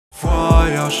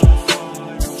voyage.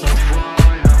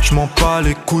 Je m'en bats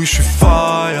les couilles, je suis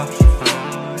fire.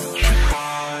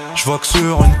 Je vois que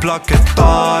sur une plaquette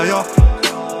taille.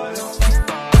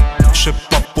 Je sais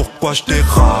pas pourquoi je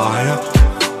déraille.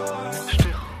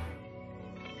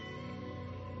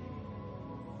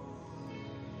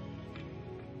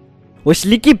 Wesh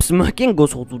l'équipe, c'est Mahking, on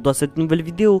se retrouve dans cette nouvelle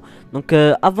vidéo. Donc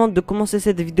avant de commencer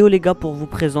cette vidéo les gars, pour vous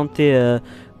présenter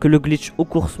que le glitch aux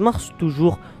courses marche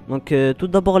toujours. Donc tout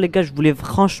d'abord les gars, je voulais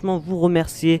franchement vous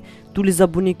remercier, tous les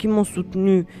abonnés qui m'ont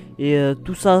soutenu et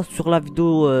tout ça sur la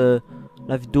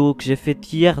vidéo que j'ai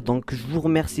faite hier. Donc je vous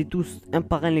remercie tous un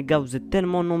par un les gars, vous êtes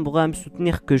tellement nombreux à me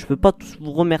soutenir que je peux pas tous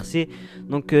vous remercier.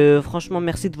 Donc franchement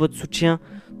merci de votre soutien.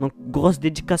 Donc grosse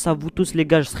dédicace à vous tous les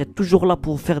gars, je serai toujours là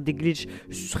pour vous faire des glitches,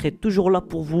 je serai toujours là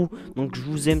pour vous. Donc je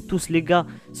vous aime tous les gars,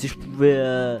 si je pouvais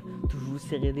tous vous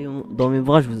serrer dans mes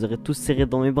bras, je vous aurais tous serré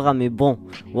dans mes bras. Mais bon,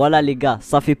 voilà les gars,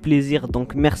 ça fait plaisir,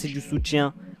 donc merci du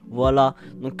soutien. Voilà,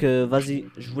 donc vas-y,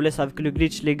 je vous laisse avec le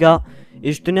glitch les gars.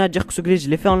 Et je tenais à dire que ce glitch je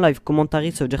l'ai fait en live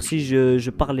commentary. Ça veut dire si je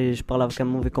parle avec un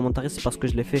mauvais commentary, c'est parce que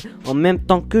je l'ai fait en même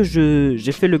temps que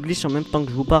j'ai fait le glitch en même temps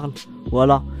que je vous parle.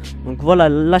 Voilà, donc voilà,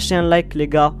 lâchez un like les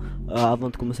gars avant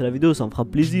de commencer la vidéo, ça me fera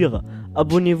plaisir.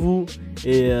 Abonnez-vous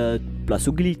et place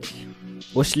au glitch.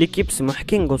 Wesh l'équipe, c'est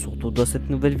Mahking, on se retrouve dans cette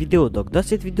nouvelle vidéo. Donc dans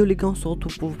cette vidéo les gars, on se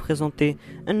retrouve pour vous présenter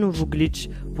un nouveau glitch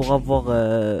pour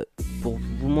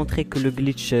vous montrer que le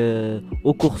glitch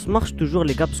aux courses marche toujours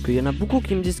les gars, parce qu'il y en a beaucoup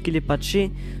qui me disent qu'il est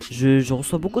patché. Je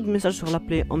reçois beaucoup de messages sur la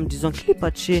play en me disant qu'il est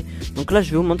patché. Donc là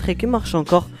je vais vous montrer qu'il marche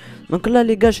encore. Donc là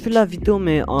les gars, je fais la vidéo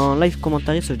mais en live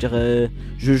commentary, ça veut dire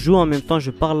je joue en même temps,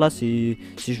 je parle là. Si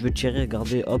je veux tirer,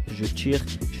 regardez, hop, je tire,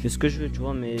 je fais ce que je veux, tu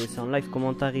vois, mais c'est en live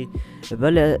commentary. Et bah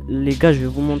les gars, je vais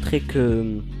vous montrer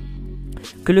que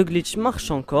le glitch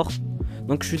marche encore.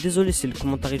 Donc je suis désolé si le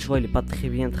commentary, je vois, il est pas très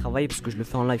bien travaillé parce que je le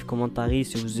fais en live commentary.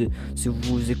 Si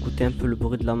vous écoutez un peu le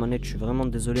bruit de la manette, je suis vraiment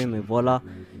désolé, mais voilà,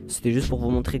 c'était juste pour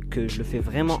vous montrer que je le fais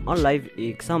vraiment en live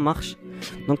et que ça marche.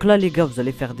 Donc là les gars, vous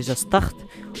allez faire déjà start,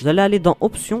 vous allez aller dans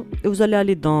options et vous allez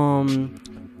aller dans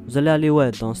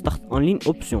dans start en ligne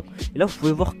options. Et là vous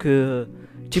pouvez voir que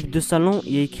type de salon,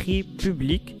 il y a écrit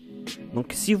public. Donc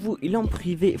si il est en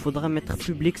privé, il faudra mettre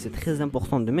public, c'est très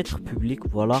important de mettre public,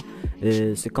 voilà.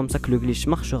 C'est comme ça que le glitch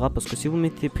marchera, parce que si vous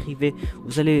mettez privé,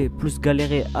 vous allez plus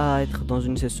galérer à être dans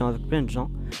une session avec plein de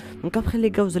gens. Donc après les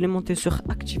gars, vous allez monter sur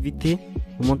activité,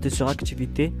 vous montez sur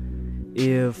activité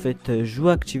et vous faites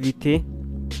jouer activité,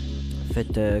 vous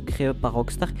faites créer par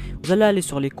Rockstar. Vous allez aller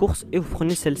sur les courses et vous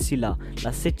prenez celle-ci là,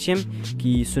 la 7ème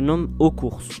qui se nomme aux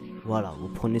courses. Voilà, vous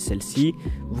prenez celle-ci,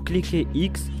 vous cliquez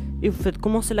X et vous faites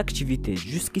commencer l'activité.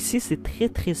 Jusqu'ici c'est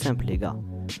très simple les gars.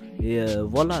 Et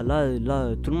voilà,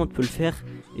 là tout le monde peut le faire.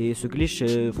 Et ce glitch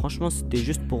franchement c'était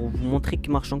juste pour vous montrer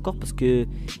qu'il marche encore, parce que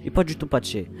il est pas du tout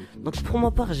patché. Donc pour ma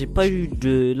part j'ai pas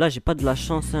de la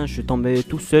chance hein, je suis tombé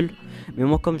tout seul. Mais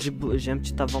moi comme j'ai un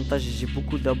petit avantage et j'ai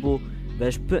beaucoup d'abos,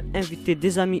 je peux inviter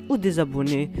des amis ou des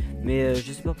abonnés. Mais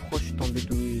je sais pas pourquoi je suis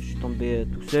tombé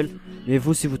tout seul. Mais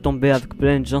vous, si vous tombez avec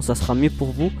plein de gens, ça sera mieux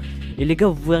pour vous. Et les gars,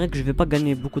 vous verrez que je vais pas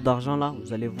gagner beaucoup d'argent là.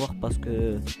 Vous allez voir, parce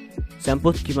que c'est un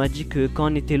pote qui m'a dit que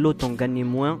quand on était l'autre on gagnait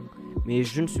moins. Mais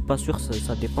je ne suis pas sûr,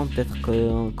 ça dépend. Peut-être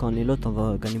que quand on est l'autre on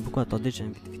va gagner beaucoup. Attendez, j'ai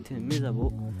invité mes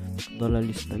abos dans la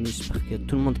liste d'amis. J'espère qu'il y a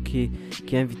tout le monde qui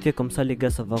est invité. Comme ça les gars,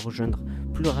 ça va rejoindre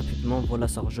plus rapidement. Voilà,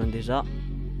 ça rejoint déjà.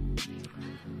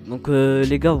 Donc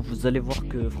les gars, vous allez voir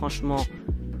que franchement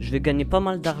je vais gagner pas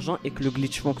mal d'argent et que le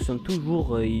glitch fonctionne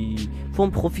toujours. Il faut en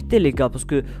profiter les gars, parce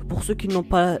que pour ceux qui n'ont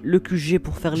pas le QG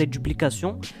pour faire les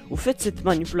duplications, vous faites cette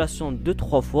manipulation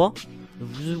 2-3 fois.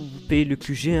 Vous payez le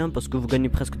QG hein, parce que vous gagnez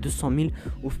presque 200 000.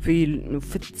 Vous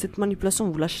faites cette manipulation,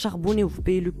 vous la charbonnez, vous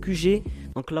payez le QG.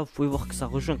 Donc là vous pouvez voir que ça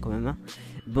rejoint quand même hein.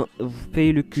 Bon, vous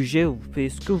payez le QG, vous payez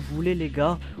ce que vous voulez les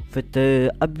gars. Vous faites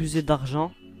abuser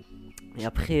d'argent. Et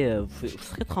après vous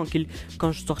serez tranquille.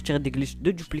 Quand je sortirai des glitches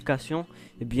de duplication,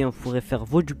 et bien vous pourrez faire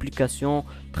vos duplications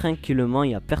tranquillement, il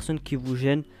n'y a personne qui vous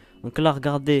gêne. Donc là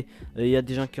regardez, il y a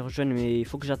des gens qui rejoignent, mais il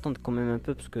faut que j'attende quand même un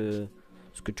peu, parce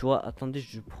que tu vois, attendez,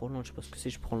 je prolonge, parce que si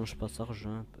je prolonge pas ça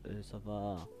rejoint, ça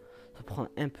prend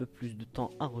un peu plus de temps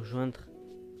à rejoindre.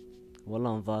 Voilà,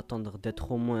 on va attendre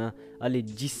d'être au moins, allez,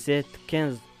 17,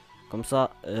 15. Comme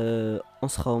ça, on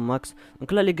sera au max.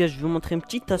 Donc là les gars, je vais vous montrer une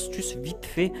petite astuce vite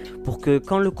fait, pour que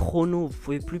quand le chrono, vous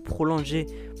pouvez plus prolonger,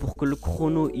 pour que le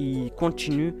chrono il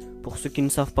continue. Pour ceux qui ne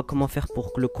savent pas comment faire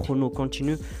pour que le chrono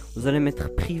continue, vous allez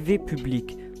mettre privé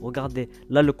public. Regardez,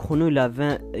 là le chrono il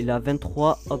est à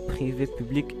 23, hop, privé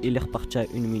public, il est reparti à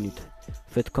 1 minute.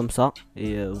 Faites comme ça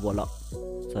et voilà.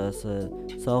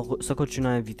 Ça continue à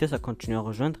inviter, ça continue à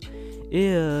rejoindre.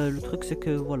 Et le truc c'est que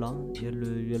voilà, il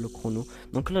y a le chrono.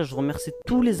 Donc là je remercie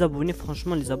tous les abonnés,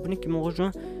 franchement les abonnés qui m'ont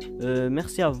rejoint.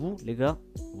 Merci à vous les gars.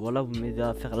 Voilà, vous m'aidez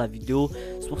à faire la vidéo.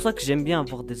 C'est pour ça que j'aime bien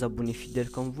avoir des abonnés fidèles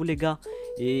comme vous les gars.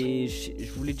 Et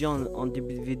je vous l'ai dit en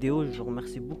début de vidéo, je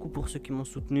remercie beaucoup pour ceux qui m'ont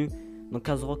soutenu. Donc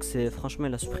Azrox, franchement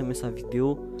il a supprimé sa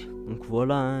vidéo. Donc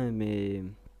voilà, hein, mais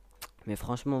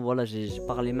franchement voilà, j'ai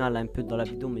parlé mal un peu dans la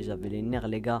vidéo, mais j'avais les nerfs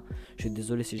les gars. Je suis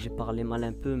désolé si j'ai parlé mal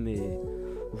un peu, mais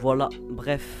voilà.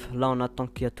 Bref, là on attend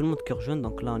qu'il y a tout le monde qui rejoigne.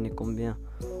 Donc là on est combien?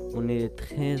 On est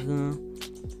 13.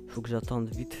 Il faut que j'attende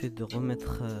vite fait de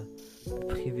remettre le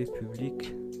privé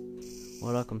public.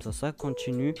 Voilà, comme ça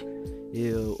continue.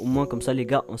 Et au moins comme ça les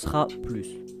gars, on sera plus.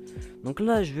 Donc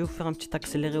là je vais vous faire un petit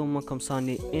accéléré, au moins comme ça on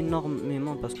est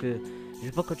énormément, parce que je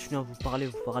vais pas continuer à vous parler,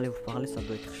 ça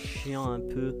doit être chiant un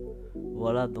peu.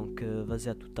 Voilà, donc vas-y,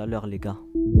 à tout à l'heure les gars.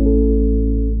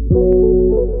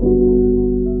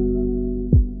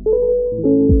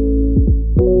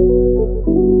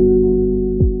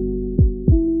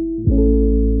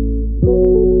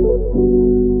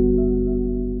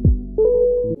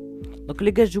 Donc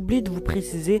les gars, j'ai oublié de vous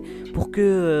préciser pour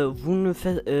que vous ne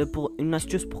faites pour une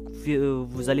astuce pour que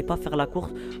vous allez pas faire la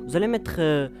course, vous allez mettre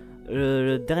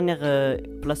le dernière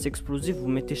place explosive, vous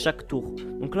mettez chaque tour.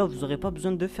 Donc là vous n'aurez pas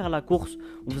besoin de faire la course,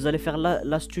 vous allez faire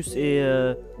l'astuce et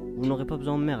vous n'aurez pas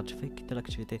besoin, merde j'ai failli quitter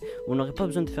l'activité, vous n'aurez pas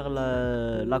besoin de faire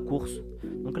la course.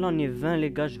 Donc là on est 20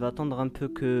 les gars, je vais attendre un peu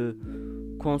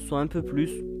qu'on soit un peu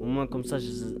plus, au moins comme ça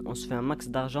on se fait un max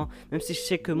d'argent, même si je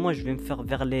sais que moi je vais me faire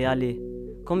vers les allées.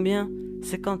 Combien?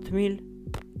 50 000.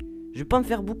 Je vais pas me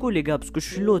faire beaucoup les gars, parce que je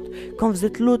suis l'hôte. Quand vous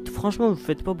êtes l'hôte, franchement vous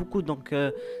faites pas beaucoup. Donc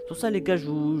pour ça les gars, je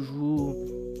vous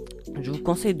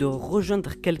conseille de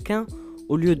rejoindre quelqu'un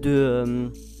au lieu de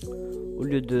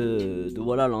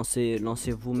voilà, lancer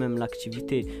vous-même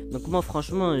l'activité. Donc moi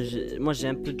franchement j'ai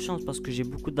un peu de chance parce que j'ai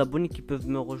beaucoup d'abonnés qui peuvent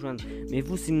me rejoindre. Mais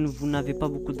vous, si vous n'avez pas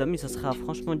beaucoup d'amis, ça sera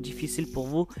franchement difficile pour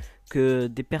vous que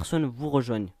des personnes vous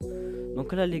rejoignent.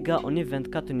 Donc là les gars, on est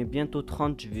 24, on est bientôt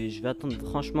 30. Je vais attendre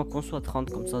franchement qu'on soit 30,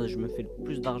 comme ça je me fais le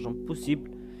plus d'argent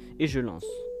possible et je lance.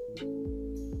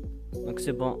 Donc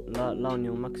c'est bon, là on est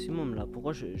au maximum là.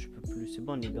 Pourquoi je peux plus? C'est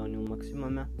bon les gars, on est au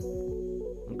maximum hein.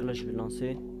 Donc là je vais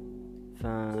lancer.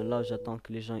 Enfin là j'attends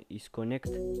que les gens ils se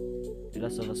connectent. Et là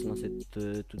ça va se lancer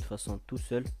de toute façon tout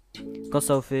seul. Quand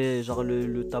ça vous fait genre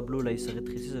le tableau là il se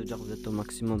rétrécit, ça veut dire que vous êtes au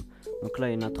maximum. Donc là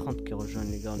il y en a 30 qui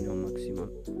rejoignent les gars, on est au maximum.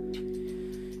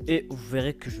 Et vous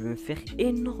verrez que je vais me faire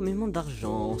énormément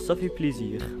d'argent, ça fait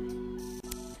plaisir.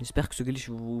 J'espère que ce glitch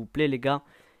vous plaît les gars.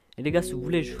 Et les gars, si vous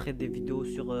voulez, je ferai des vidéos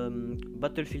sur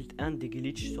Battlefield 1, des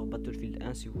glitches sur Battlefield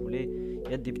 1 si vous voulez.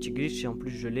 Il y a des petits glitches et en plus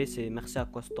je l'ai, c'est merci à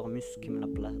Aquastormus qui me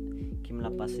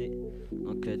l'a passé.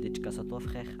 Donc dédicace à toi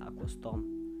frère, Aquastorm.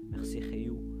 Merci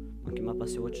Ryu. Donc il m'a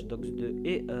passé Watch Dogs 2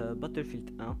 et Battlefield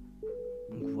 1.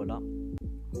 Donc voilà.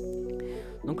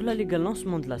 Donc là les gars,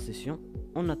 lancement de la session.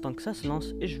 On attend que ça se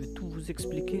lance et je vais tout vous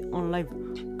expliquer en live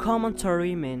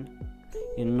commentary man.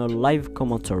 In a live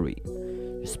commentary.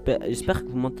 J'espère que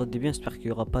vous m'entendez bien, j'espère qu'il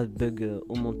n'y aura pas de bug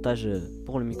au montage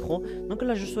pour le micro. Donc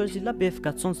là je choisis la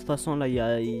BF400, de toute façon là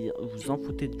vous en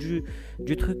foutez du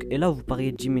truc. Et là vous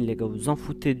pariez 10 000 les gars, vous en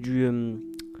foutez du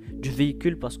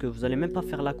véhicule parce que vous allez même pas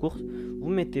faire la course. Vous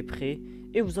mettez prêt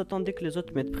et vous attendez que les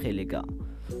autres mettent prêt les gars.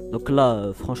 Donc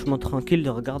là franchement tranquille,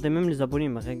 regardez même les abonnés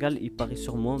me régalent, ils parient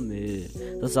sur moi. Mais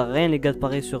ça sert à rien les gars de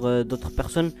parier sur d'autres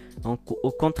personnes. Donc,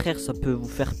 au contraire ça peut vous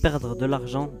faire perdre de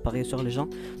l'argent, parier sur les gens.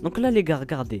 Donc là les gars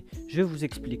regardez, je vais vous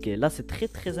expliquer, là c'est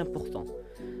très important.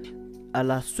 À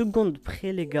la seconde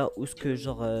près les gars, où ce que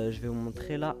genre je vais vous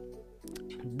montrer là.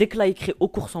 Dès que là écrit aux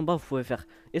courses en bas, vous pouvez faire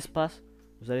espace,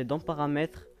 vous allez dans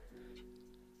paramètres.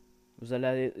 Vous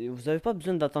avez pas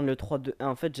besoin d'attendre le 3, 2, 1.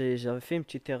 En fait j'avais fait une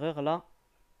petite erreur là.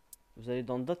 Vous allez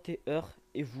dans date et heure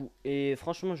et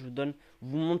franchement je vous donne,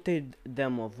 vous montez d'un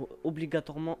mois, vous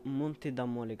obligatoirement montez d'un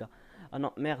mois les gars. Ah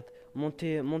non merde,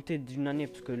 montez d'une année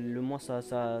parce que le mois ça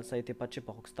a été patché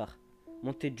par Rockstar.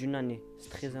 Montez d'une année, c'est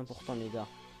très important les gars.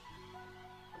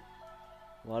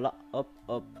 Voilà, hop.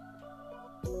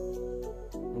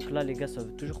 Donc là les gars ça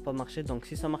veut toujours pas marcher, donc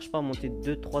si ça marche pas, montez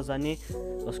 2-3 années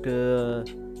parce que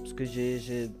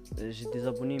j'ai des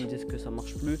abonnés, ils me disent que ça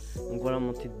marche plus. Donc voilà,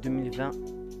 montez 2020.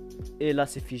 Et là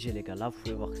c'est figé les gars, là vous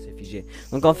pouvez voir que c'est figé.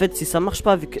 Donc en fait si ça marche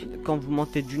pas quand vous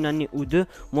montez d'une année ou deux,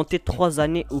 montez 3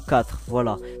 années ou 4.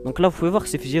 Voilà, donc là vous pouvez voir que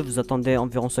c'est figé, vous attendez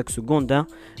environ 5 secondes hein.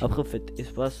 Après vous faites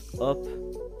espace, hop,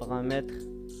 paramètres.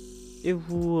 Et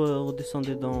vous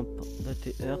redescendez dans date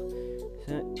et heure.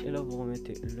 Et là vous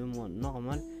remettez le mois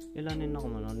normal et l'année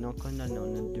normale. On est en quelle année?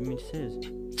 On est en 2016.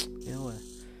 Et ouais.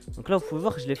 Donc là vous pouvez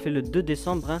voir que je l'ai fait le 2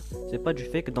 décembre, hein. C'est pas du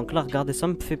fake. Donc là regardez, ça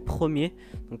me fait premier.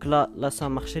 Donc là ça a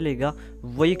marché les gars.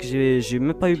 Vous voyez que j'ai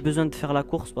même pas eu besoin de faire la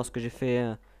course parce que j'ai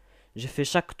fait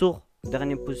chaque tour,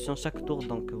 dernière position chaque tour.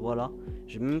 Donc voilà,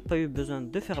 j'ai même pas eu besoin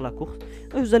de faire la course.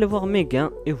 Et vous allez voir mes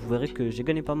gains et vous verrez que j'ai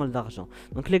gagné pas mal d'argent.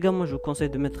 Donc les gars, moi je vous conseille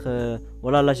de mettre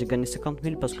voilà, là j'ai gagné 50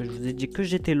 000 parce que je vous ai dit que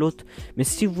j'étais l'hôte. Mais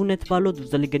si vous n'êtes pas l'hôte,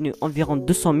 vous allez gagner environ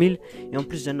 200 000. Et en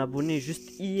plus j'ai un abonné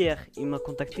juste hier, il m'a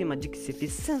contacté, il m'a dit que c'était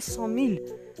 500 000.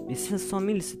 Mais 500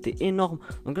 000 c'était énorme.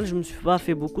 Donc là je me suis pas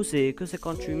fait beaucoup, c'est que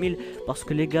 58 000 parce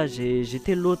que les gars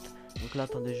j'étais l'hôte. Donc là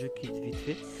attendez, je quitte vite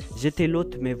fait. J'étais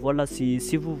l'hôte, mais voilà, si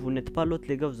vous n'êtes pas l'hôte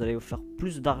les gars, vous allez vous faire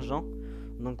plus d'argent.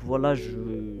 Donc voilà,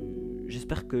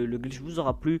 j'espère que le glitch vous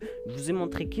aura plu. Je vous ai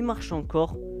montré qu'il marche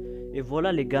encore. Et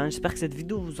voilà les gars, j'espère que cette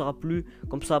vidéo vous aura plu.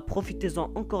 Comme ça, profitez-en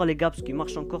encore les gars, parce qu'il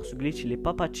marche encore ce glitch, il est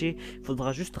pas patché. Il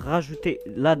faudra juste rajouter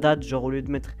la date, genre au lieu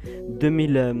de mettre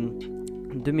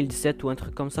 2017 ou un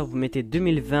truc comme ça, vous mettez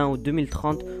 2020 ou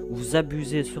 2030, vous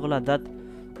abusez sur la date.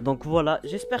 Donc voilà,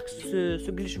 j'espère que ce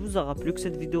glitch vous aura plu, que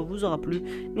cette vidéo vous aura plu.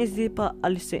 N'hésitez pas à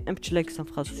laisser un petit like, ça me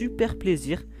fera super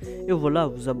plaisir. Et voilà,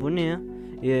 vous abonner, hein.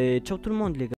 Et ciao tout le monde les gars.